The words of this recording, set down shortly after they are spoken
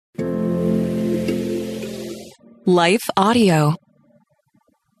Life Audio.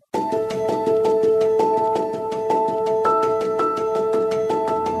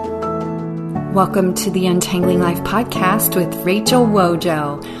 Welcome to the Untangling Life podcast with Rachel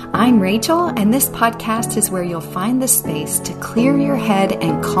Wojo. I'm Rachel, and this podcast is where you'll find the space to clear your head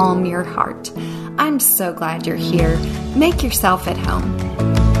and calm your heart. I'm so glad you're here. Make yourself at home.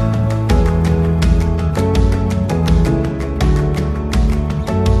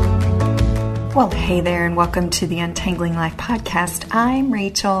 Well, hey there, and welcome to the Untangling Life podcast. I'm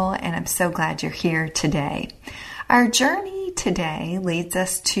Rachel, and I'm so glad you're here today. Our journey today leads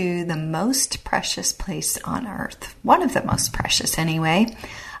us to the most precious place on earth, one of the most precious anyway,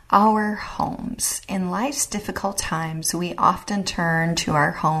 our homes. In life's difficult times, we often turn to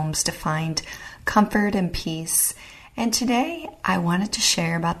our homes to find comfort and peace. And today, I wanted to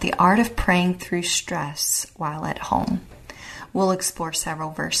share about the art of praying through stress while at home. We'll explore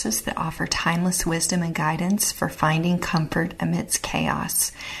several verses that offer timeless wisdom and guidance for finding comfort amidst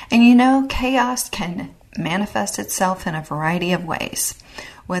chaos. And you know, chaos can manifest itself in a variety of ways.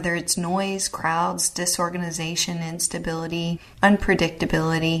 Whether it's noise, crowds, disorganization, instability,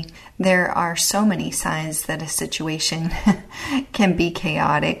 unpredictability, there are so many signs that a situation can be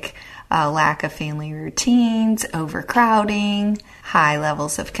chaotic. Lack of family routines, overcrowding, high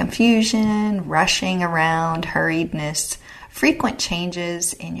levels of confusion, rushing around, hurriedness, frequent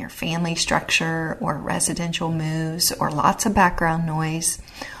changes in your family structure or residential moves, or lots of background noise.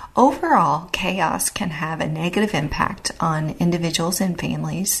 Overall, chaos can have a negative impact on individuals and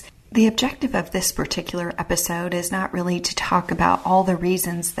families. The objective of this particular episode is not really to talk about all the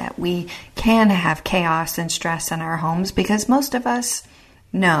reasons that we can have chaos and stress in our homes, because most of us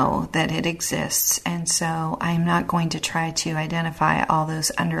know that it exists, and so I'm not going to try to identify all those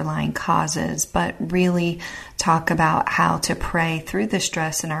underlying causes, but really talk about how to pray through the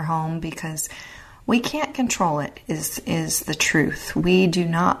stress in our home, because we can't control it, is the truth. We do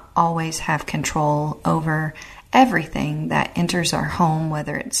not always have control over everything that enters our home,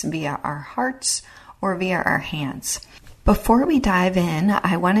 whether it's via our hearts or via our hands. Before we dive in,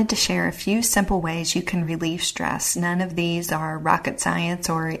 I wanted to share a few simple ways you can relieve stress. None of these are rocket science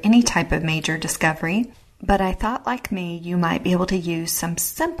or any type of major discovery, but I thought, like me, you might be able to use some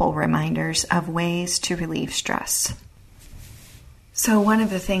simple reminders of ways to relieve stress. So one of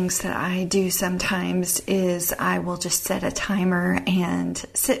the things that I do sometimes is I will just set a timer and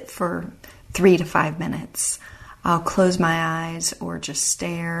sit for 3 to 5 minutes. I'll close my eyes or just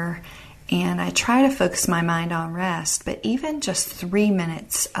stare, and I try to focus my mind on rest, but even just 3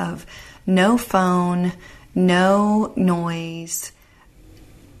 minutes of no phone, no noise,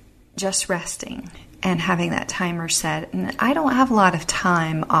 just resting and having that timer set. And I don't have a lot of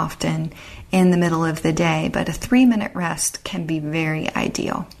time often in the middle of the day, but a 3-minute rest can be very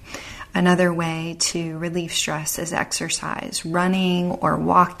ideal. Another way to relieve stress is exercise, running or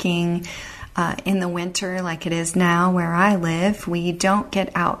walking. In the winter, like it is now where I live, we don't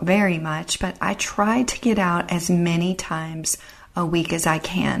get out very much, but I try to get out as many times a week as I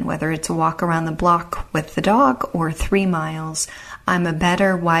can, whether it's a walk around the block with the dog or 3 miles. I'm a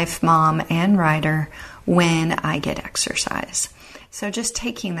better wife, mom, and rider when I get exercise. So just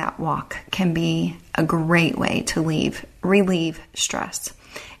taking that walk can be a great way to relieve stress.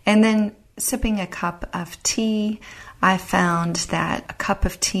 And then sipping a cup of tea. I found that a cup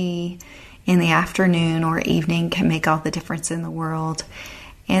of tea in the afternoon or evening can make all the difference in the world.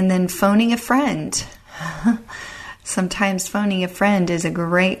 And then phoning a friend. Sometimes phoning a friend is a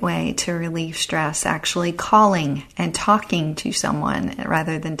great way to relieve stress, actually calling and talking to someone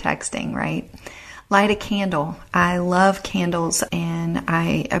rather than texting, right? Light a candle. I love candles, and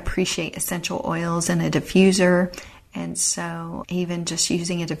I appreciate essential oils and a diffuser. And so even just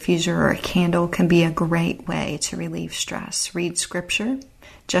using a diffuser or a candle can be a great way to relieve stress. Read scripture.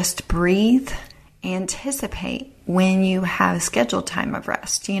 Just breathe. Anticipate when you have a scheduled time of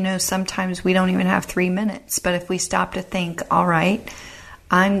rest. You know, sometimes we don't even have 3 minutes, but if we stop to think, all right,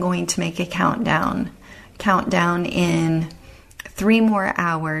 I'm going to make a countdown in 3 more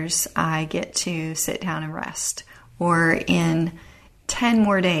hours, I get to sit down and rest. Or in 10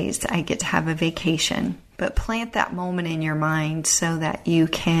 more days, I get to have a vacation. But plant that moment in your mind so that you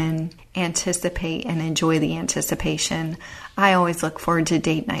can anticipate and enjoy the anticipation. I always look forward to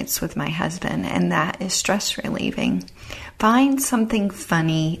date nights with my husband, and that is stress relieving. Find something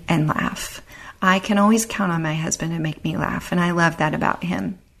funny and laugh. I can always count on my husband to make me laugh, and I love that about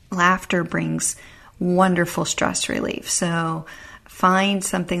him. Laughter brings wonderful stress relief. So find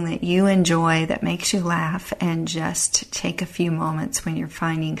something that you enjoy that makes you laugh, and just take a few moments when you're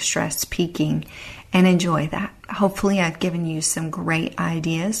finding stress peaking and enjoy that. Hopefully I've given you some great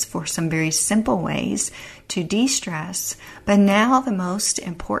ideas for some very simple ways to de-stress. But now the most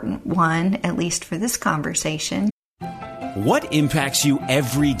important one, at least for this conversation. What impacts you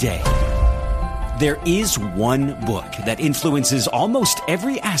every day? There is one book that influences almost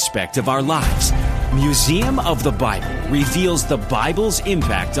every aspect of our lives. Museum of the Bible reveals the Bible's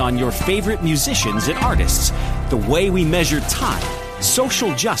impact on your favorite musicians and artists, the way we measure time,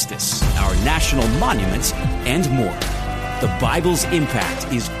 social justice, our national monuments, and more. The Bible's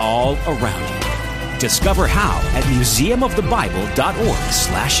impact is all around you. Discover how at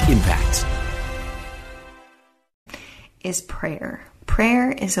museumofthebible.org/impact. Is prayer.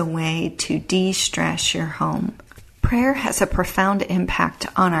 Prayer is a way to de-stress your home. Prayer has a profound impact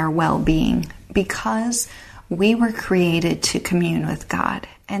on our well-being because we were created to commune with God.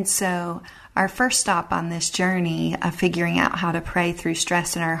 And so our first stop on this journey of figuring out how to pray through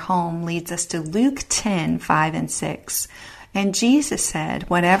stress in our home leads us to Luke 10:5-6. And Jesus said,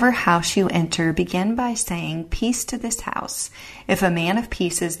 "Whatever house you enter, begin by saying, 'Peace to this house.' If a man of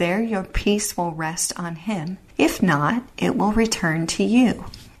peace is there, your peace will rest on him. If not, it will return to you."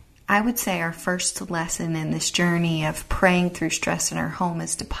 I would say our first lesson in this journey of praying through stress in our home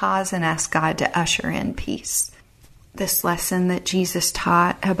is to pause and ask God to usher in peace. This lesson that Jesus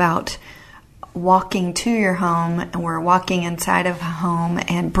taught about walking to your home or walking inside of a home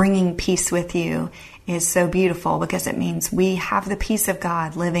and bringing peace with you is so beautiful because it means we have the peace of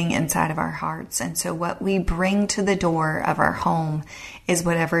God living inside of our hearts. And so what we bring to the door of our home is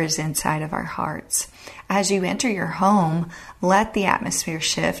whatever is inside of our hearts. As you enter your home, let the atmosphere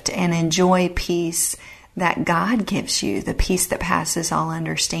shift and enjoy peace that God gives you, the peace that passes all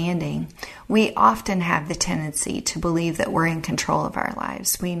understanding. We often have the tendency to believe that we're in control of our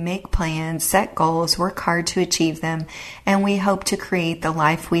lives. We make plans, set goals, work hard to achieve them, and we hope to create the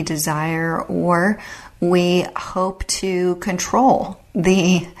life we desire, or we hope to control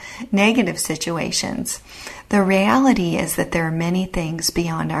the negative situations. The reality is that there are many things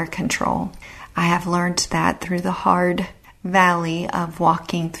beyond our control. I have learned that through the hard valley of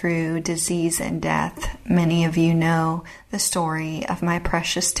walking through disease and death. Many of you know the story of my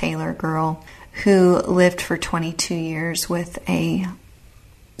precious Taylor girl who lived for 22 years with a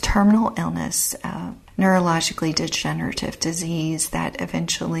terminal illness, a neurologically degenerative disease that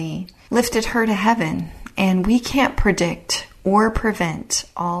eventually lifted her to heaven. And we can't predict or prevent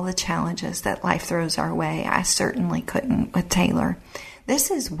all the challenges that life throws our way. I certainly couldn't with Taylor.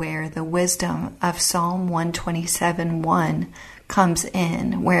 This is where the wisdom of Psalm 127:1 comes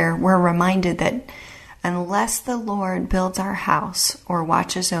in, where we're reminded that unless the Lord builds our house or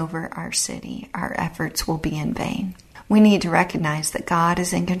watches over our city, our efforts will be in vain. We need to recognize that God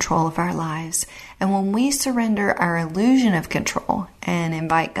is in control of our lives. And when we surrender our illusion of control and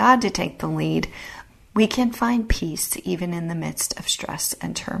invite God to take the lead, we can find peace even in the midst of stress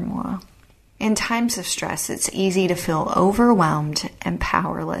and turmoil. In times of stress, it's easy to feel overwhelmed and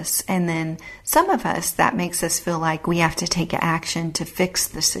powerless. And then some of us, that makes us feel like we have to take action to fix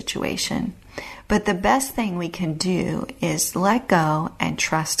the situation. But the best thing we can do is let go and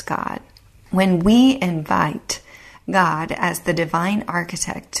trust God. When we invite God as the divine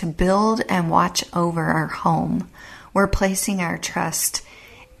architect to build and watch over our home, we're placing our trust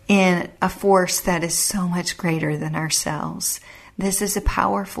in a force that is so much greater than ourselves. This is a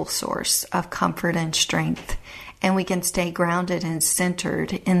powerful source of comfort and strength, and we can stay grounded and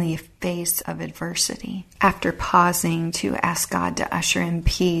centered in the face of adversity. After pausing to ask God to usher in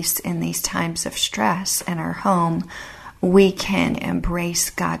peace in these times of stress in our home, we can embrace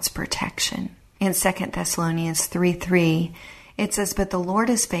God's protection. In 2 Thessalonians 3:3, it says, "But the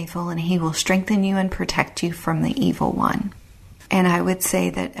Lord is faithful, and He will strengthen you and protect you from the evil one." And I would say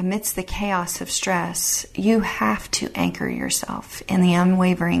that amidst the chaos of stress, you have to anchor yourself in the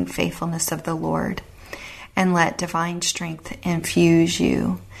unwavering faithfulness of the Lord and let divine strength infuse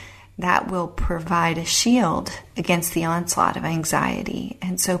you. That will provide a shield against the onslaught of anxiety.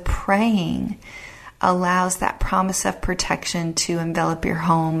 And so praying allows that promise of protection to envelop your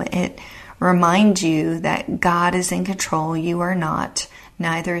home. It reminds you that God is in control. You are not.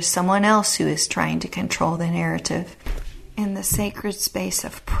 Neither is someone else who is trying to control the narrative. In the sacred space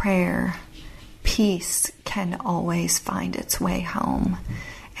of prayer, peace can always find its way home.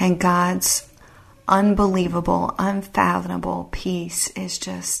 And God's unbelievable, unfathomable peace is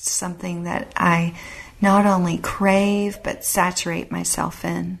just something that I not only crave, but saturate myself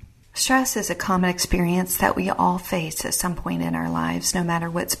in. Stress is a common experience that we all face at some point in our lives, no matter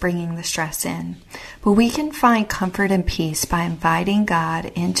what's bringing the stress in. But we can find comfort and peace by inviting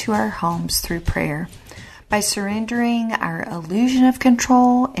God into our homes through prayer. By surrendering our illusion of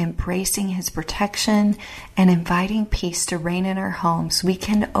control, embracing His protection, and inviting peace to reign in our homes, we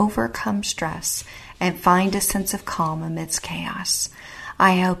can overcome stress and find a sense of calm amidst chaos.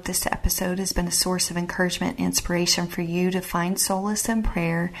 I hope this episode has been a source of encouragement and inspiration for you to find solace in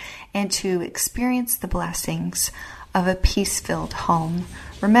prayer and to experience the blessings of a peace-filled home.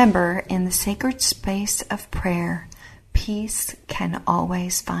 Remember, in the sacred space of prayer, peace can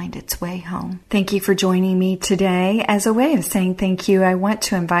always find its way home. Thank you for joining me today. As a way of saying thank you, I want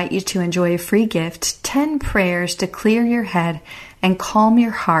to invite you to enjoy a free gift, 10 prayers to clear your head and calm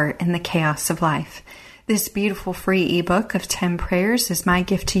your heart in the chaos of life. This beautiful free ebook of 10 prayers is my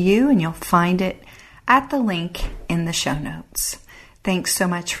gift to you, and you'll find it at the link in the show notes. Thanks so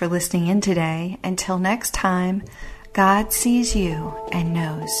much for listening in today. Until next time, God sees you and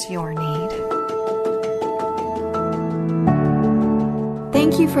knows your need.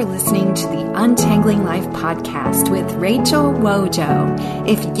 Thank you for listening to the Untangling Life podcast with Rachel Wojo.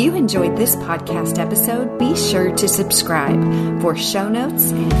 If you enjoyed this podcast episode, be sure to subscribe. For show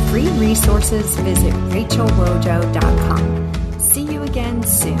notes and free resources, visit rachelwojo.com. See you again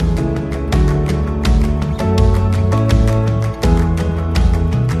soon.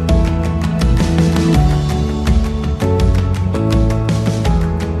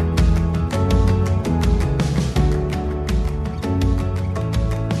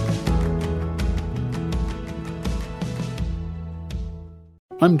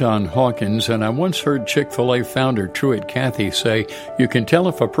 I'm Don Hawkins, and I once heard Chick-fil-A founder Truett Cathy say, "You can tell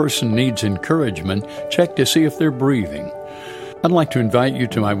if a person needs encouragement, check to see if they're breathing." I'd like to invite you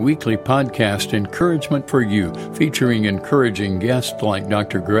to my weekly podcast, Encouragement for You, featuring encouraging guests like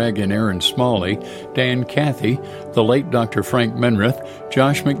Dr. Greg and Aaron Smalley, Dan Cathy, the late Dr. Frank Menrith,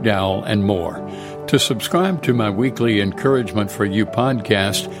 Josh McDowell, and more. To subscribe to my weekly Encouragement for You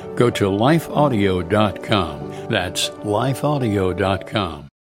podcast, go to lifeaudio.com. That's lifeaudio.com.